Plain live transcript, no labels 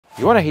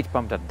You want a heat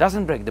pump that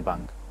doesn't break the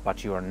bank,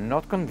 but you are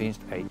not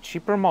convinced a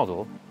cheaper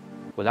model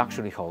will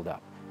actually hold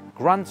up.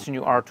 Grant's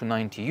new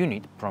R290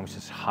 unit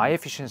promises high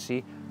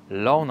efficiency,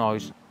 low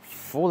noise,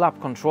 full app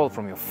control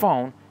from your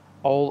phone,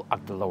 all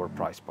at the lower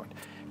price point.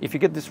 If you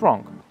get this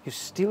wrong, you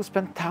still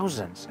spend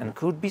thousands and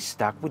could be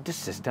stuck with the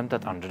system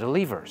that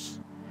under-delivers.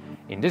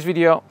 In this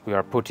video, we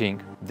are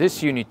putting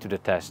this unit to the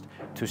test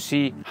to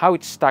see how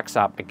it stacks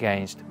up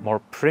against more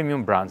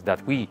premium brands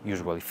that we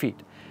usually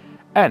fit.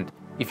 And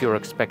if you're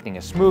expecting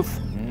a smooth,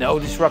 no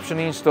disruption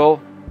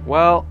install,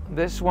 well,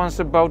 this one's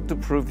about to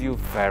prove you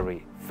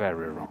very,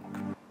 very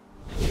wrong.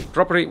 The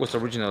property was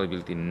originally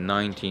built in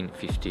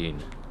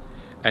 1915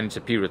 and it's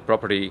a period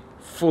property,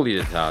 fully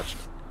detached,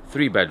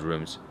 3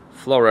 bedrooms,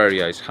 floor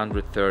area is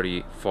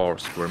 134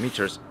 square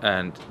meters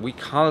and we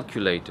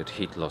calculated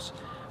heat loss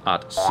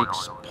at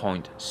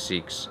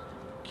 6.6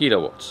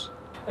 kilowatts.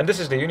 And this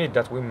is the unit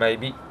that we may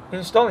be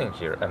installing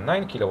here, a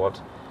 9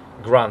 kilowatt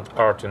Grant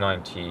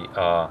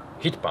R290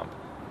 heat pump.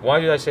 Why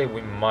did I say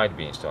we might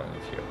be installing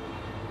it here?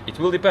 It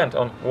will depend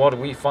on what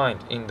we find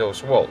in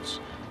those walls.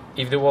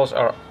 If the walls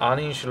are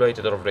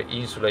uninsulated or the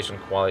insulation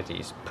quality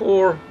is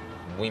poor,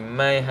 we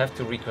may have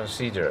to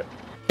reconsider.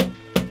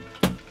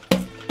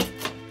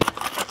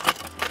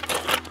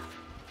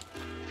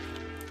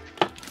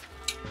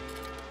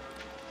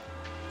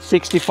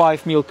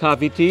 $65mm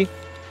cavity.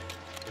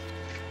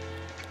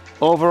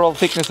 Overall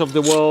thickness of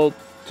the wall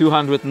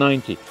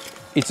 290.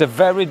 It's a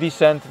very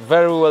decent,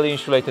 very well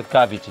insulated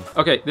cavity.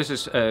 Okay, this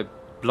is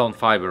blown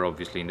fiber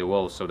obviously in the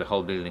wall, so the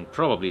whole building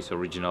probably is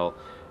original,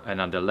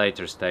 and at the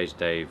later stage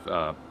they've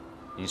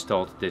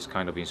installed this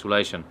kind of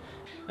insulation.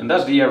 And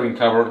that's the airing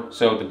cover,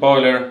 so the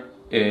boiler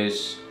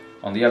is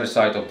on the other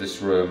side of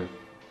this room,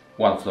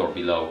 1 floor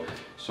below.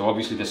 So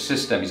obviously the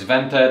system is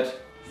vented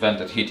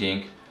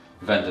heating,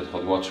 vented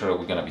hot water.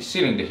 We're gonna be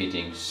sealing the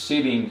heating,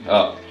 sealing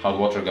hot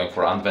water going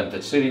for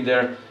unvented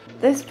cylinder.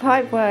 This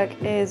pipework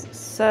is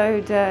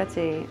so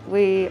dirty.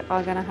 We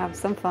are going to have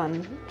some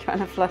fun trying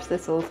to flush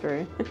this all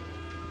through.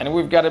 And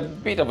we've got a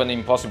bit of an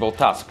impossible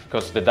task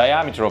because the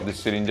diameter of this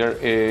cylinder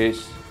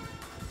is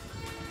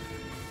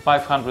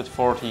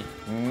 540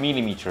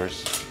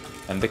 millimeters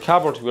and the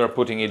cupboard we are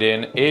putting it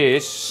in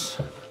is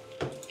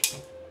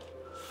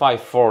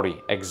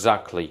 540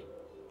 exactly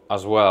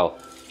as well.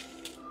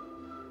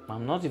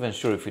 I'm not even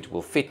sure if it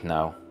will fit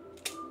now.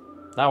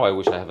 Now I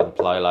wish I hadn't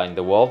ply lined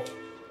the wall.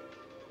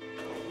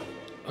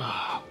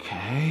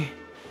 Okay.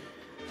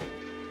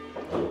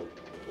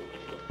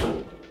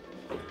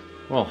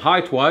 Well,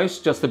 height-wise,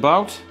 just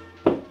about.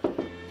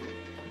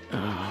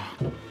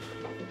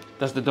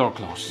 Does the door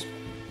close?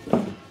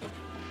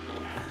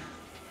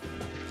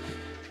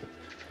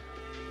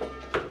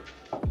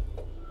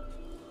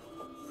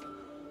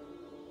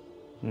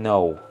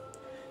 No.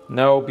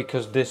 No,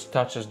 because this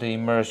touches the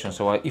immersion.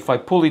 So if I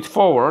pull it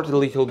forward a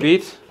little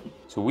bit,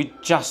 so we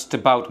just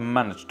about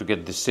managed to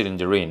get the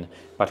cylinder in,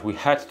 but we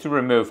had to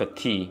remove a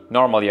T.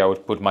 Normally I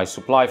would put my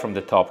supply from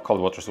the top, cold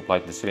water supply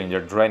to the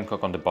cylinder, drain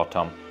cock on the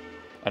bottom,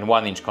 and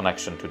 1-inch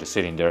connection to the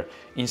cylinder.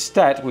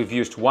 Instead, we've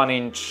used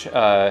 1-inch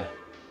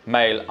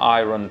male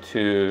iron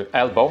to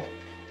elbow,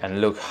 and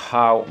look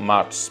how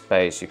much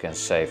space you can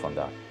save on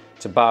that.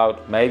 It's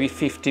about maybe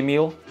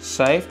 50mm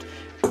saved,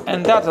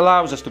 and that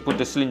allows us to put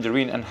the cylinder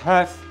in and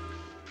have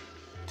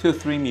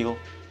 2-3mm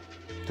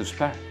to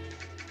spare.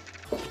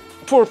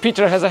 Poor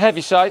Peter has a heavy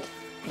side,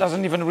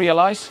 doesn't even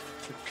realize.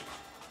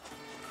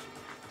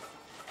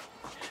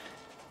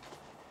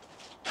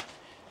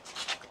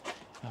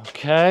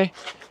 Okay,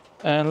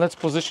 and let's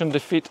position the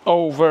feet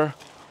over.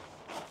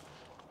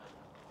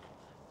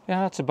 Yeah,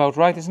 that's about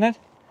right, isn't it?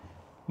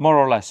 More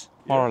or less,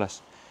 more or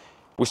less.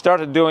 We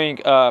started doing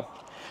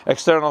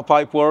external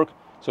pipe work,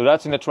 so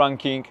that's in the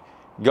trunking,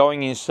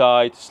 going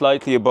inside,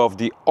 slightly above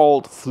the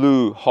old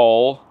flue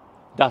hole.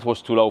 That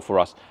was too low for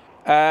us.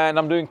 And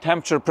I'm doing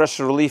temperature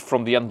pressure relief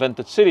from the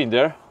unvented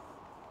cylinder.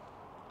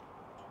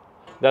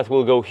 That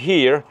will go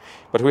here,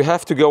 but we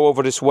have to go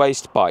over this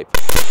waste pipe.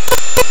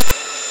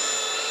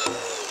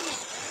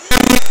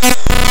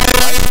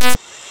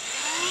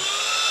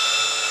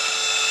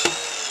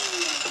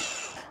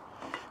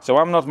 So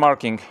I'm not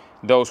marking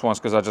those ones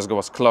because I just go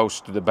as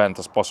close to the bend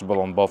as possible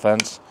on both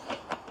ends.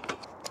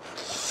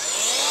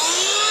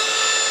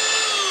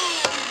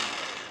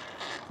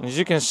 As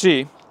you can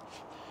see,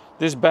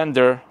 this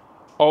bender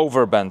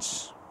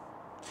overbends.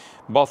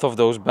 Both of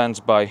those bends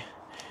by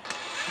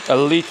a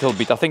little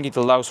bit. I think it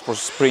allows for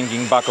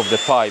springing back of the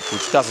pipe,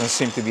 which doesn't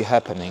seem to be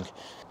happening.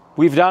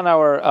 We've done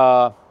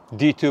our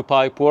D2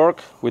 pipe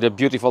work with a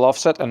beautiful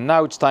offset, and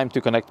now it's time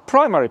to connect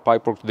primary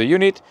pipe work to the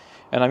unit.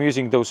 And I'm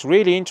using those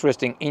really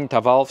interesting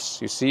INTA valves,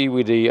 you see,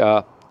 with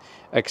the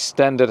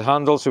extended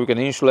handles, so we can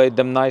insulate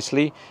them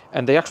nicely.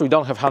 And they actually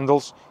don't have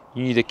handles.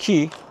 You need a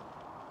key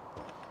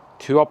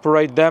to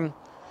operate them.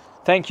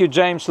 Thank you,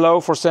 James Lowe,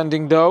 for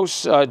sending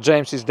those.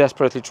 James is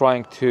desperately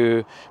trying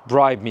to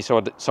bribe me so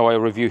I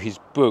review his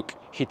book,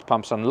 Heat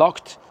Pumps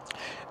Unlocked.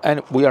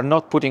 And we are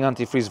not putting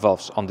antifreeze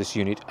valves on this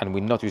unit, and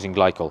we're not using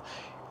glycol.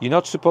 You're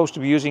not supposed to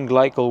be using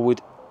glycol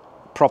with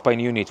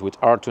propane unit with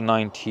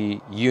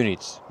R290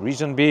 units.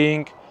 Reason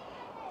being,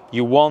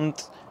 you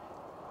want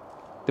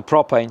the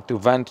propane to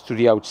vent to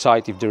the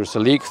outside if there is a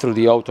leak through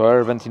the auto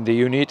air vent in the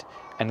unit,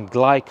 and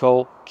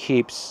glycol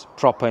keeps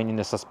propane in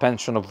a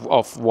suspension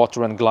of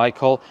water and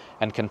glycol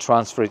and can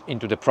transfer it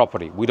into the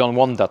property. We don't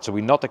want that, so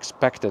we're not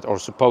expected or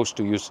supposed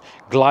to use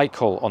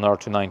glycol on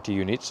R290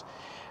 units.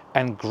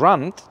 And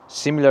Grant,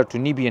 similar to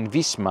NIBI and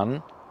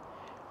Viessmann,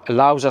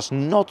 allows us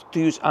not to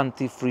use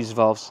antifreeze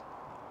valves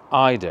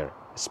either,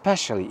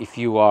 especially if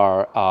you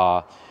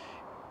are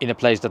in a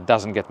place that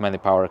doesn't get many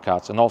power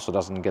cuts and also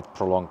doesn't get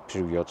prolonged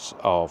periods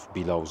of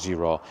below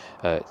zero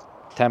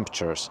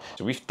temperatures.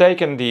 So we've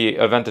taken the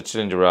vented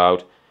cylinder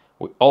out.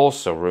 We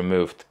also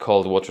removed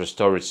cold water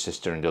storage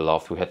cistern in the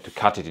loft. We had to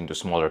cut it into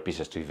smaller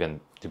pieces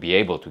to be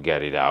able to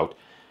get it out.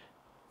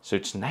 So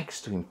it's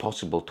next to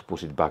impossible to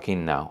put it back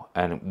in now.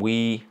 And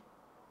we've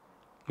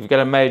got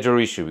a major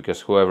issue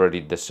because whoever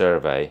did the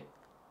survey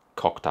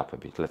cocked up a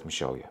bit. Let me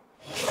show you.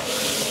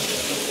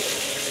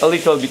 A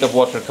little bit of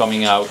water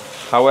coming out.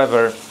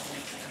 However,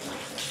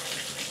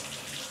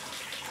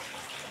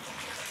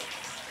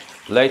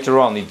 later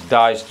on it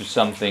dies to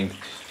something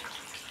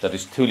that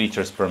is 2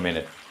 liters per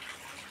minute.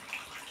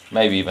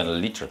 Maybe even a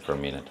liter per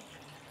minute.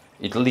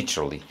 It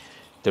literally,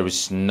 there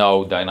is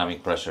no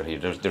dynamic pressure here.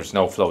 There's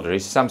no flow. There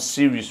is some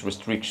serious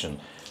restriction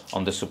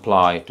on the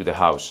supply to the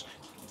house.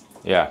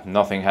 Yeah,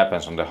 nothing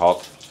happens on the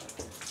hot.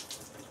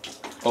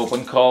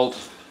 Open cold.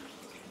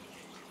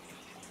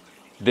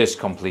 This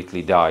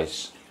completely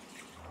dies.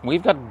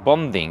 We've got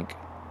bonding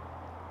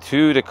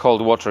to the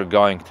cold water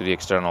going to the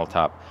external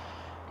tap.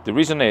 The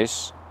reason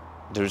is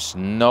there's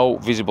no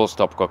visible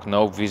stopcock,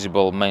 no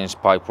visible mains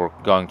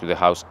pipework going to the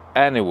house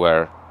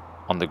anywhere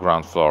on the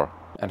ground floor.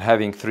 And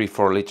having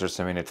 3-4 liters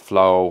a minute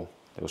flow,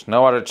 there was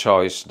no other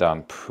choice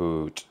than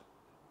put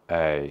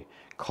a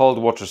cold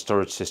water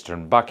storage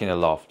cistern back in the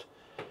loft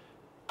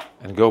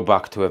and go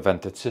back to a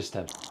vented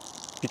system.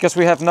 Because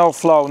we have no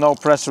flow, no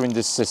pressure in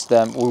this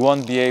system, we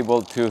won't be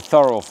able to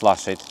thorough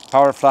flush it,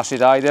 power flush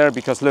it either,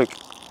 because look,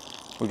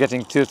 we're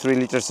getting 2-3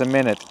 liters a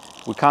minute.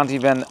 We can't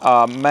even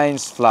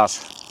mains flush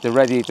the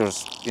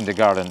radiators in the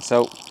garden.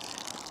 So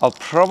I'll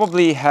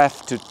probably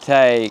have to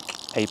take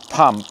a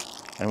pump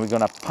and we're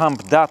gonna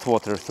pump that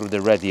water through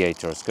the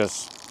radiators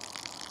because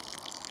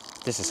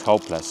this is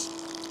hopeless.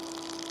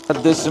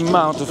 This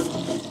amount of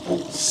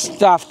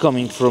stuff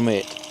coming from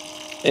it,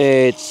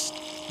 it's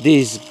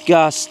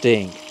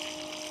disgusting.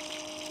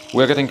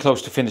 We're getting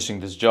close to finishing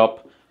this job.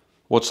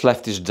 What's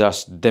left is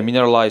just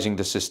demineralizing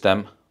the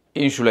system,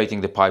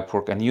 insulating the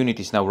pipework, and unit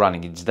is now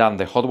running. It's done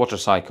the hot water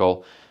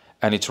cycle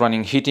and it's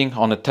running heating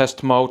on a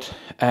test mode,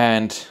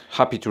 and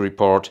happy to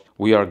report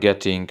we are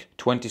getting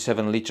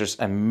 27 liters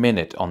a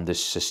minute on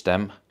this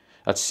system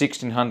at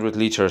 1600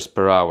 liters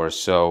per hour.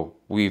 So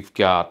we've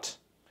got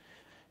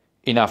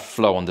enough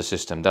flow on the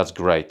system. That's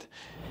great.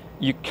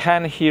 You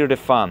can hear the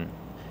fan.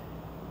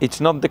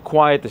 It's not the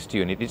quietest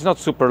unit. It's not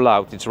super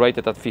loud. It's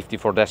rated at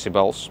 54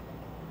 decibels.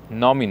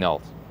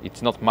 Nominal.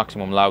 It's not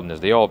maximum loudness.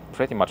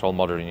 Pretty much all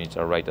modern units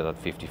are rated at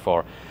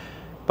 54.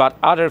 But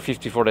other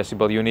 54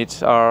 decibel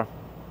units are,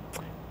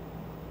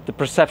 the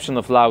perception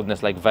of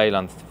loudness, like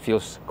Vaillant,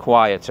 feels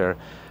quieter.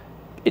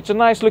 It's a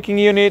nice looking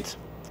unit.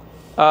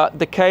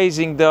 The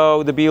casing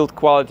though, the build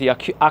quality,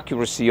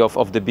 accuracy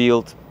of the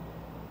build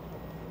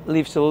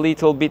leaves a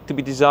little bit to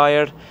be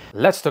desired.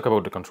 Let's talk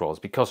about the controls,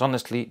 because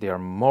honestly they are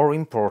more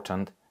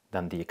important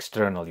than the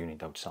external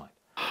unit outside.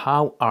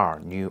 How are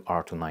new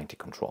R290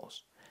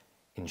 controls?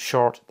 In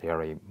short, they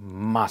are a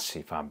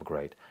massive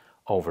upgrade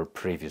over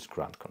previous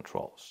Grant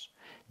controls.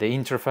 The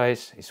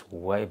interface is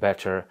way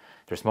better,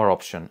 there's more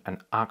option, and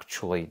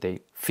actually they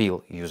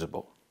feel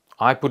usable.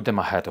 I put them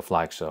ahead of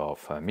likes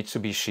of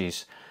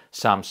Mitsubishis,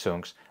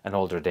 Samsungs and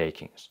older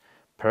Daikins.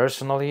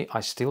 Personally, I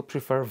still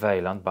prefer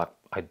Vaillant, but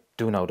I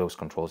do know those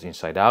controls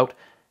inside out,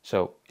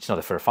 so it's not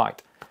a fair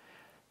fight.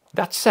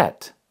 That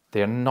said,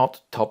 they are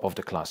not top of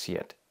the class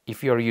yet.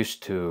 If you're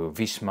used to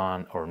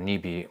Viessmann or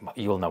NIBI,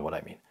 you'll know what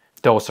I mean.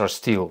 Those are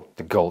still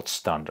the gold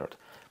standard.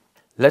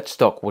 Let's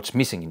talk what's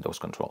missing in those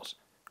controls.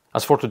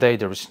 As for today,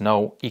 there is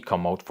no eco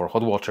mode for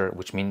hot water,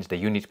 which means the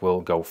unit will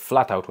go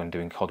flat out when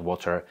doing hot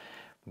water.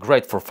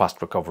 Great for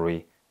fast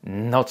recovery,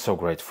 not so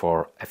great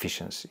for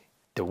efficiency.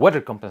 The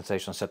weather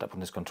compensation setup on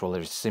this controller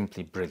is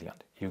simply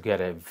brilliant. You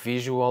get a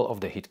visual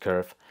of the heat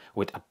curve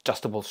with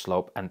adjustable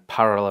slope and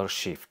parallel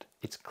shift.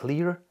 It's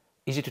clear,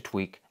 easy to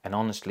tweak, and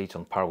honestly it's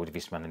on par with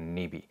Viessmann and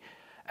NIBI.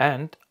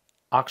 And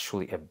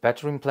actually a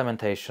better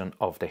implementation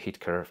of the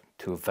heat curve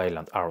to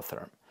Vaillant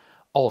R-Therm.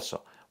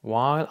 Also,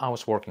 while I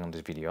was working on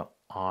this video,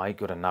 I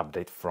got an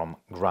update from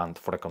Grant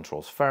for the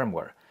controls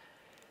firmware.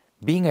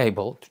 Being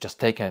able to just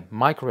take a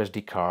micro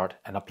SD card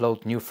and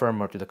upload new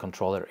firmware to the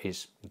controller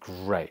is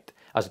great,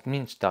 as it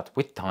means that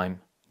with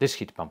time this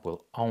heat pump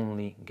will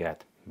only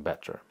get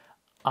better.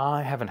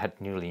 I haven't had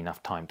nearly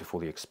enough time to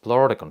fully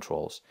explore the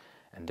controls,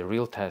 and the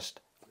real test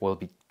will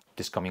be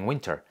this coming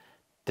winter.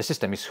 The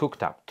system is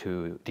hooked up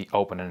to the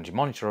Open Energy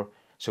Monitor,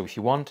 so if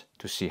you want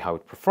to see how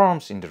it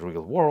performs in the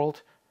real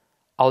world,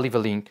 I'll leave a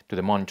link to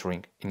the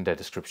monitoring in the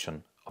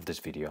description of this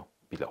video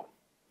below.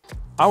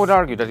 I would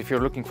argue that if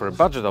you're looking for a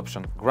budget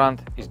option, Grant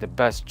is the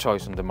best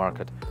choice on the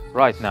market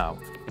right now.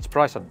 It's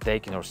priced at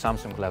Daikin or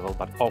Samsung level,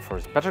 but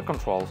offers better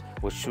controls,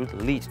 which should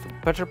lead to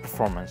better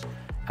performance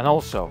and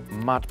also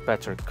much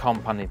better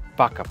company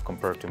backup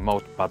compared to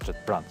most budget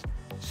brands.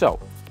 So,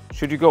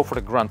 should you go for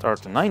the Grant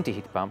R290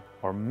 heat pump,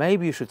 or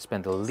maybe you should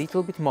spend a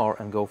little bit more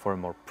and go for a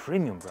more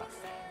premium brand?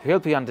 To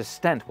help you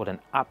understand what an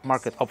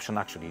upmarket option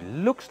actually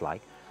looks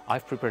like,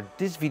 I've prepared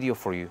this video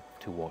for you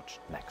to watch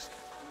next.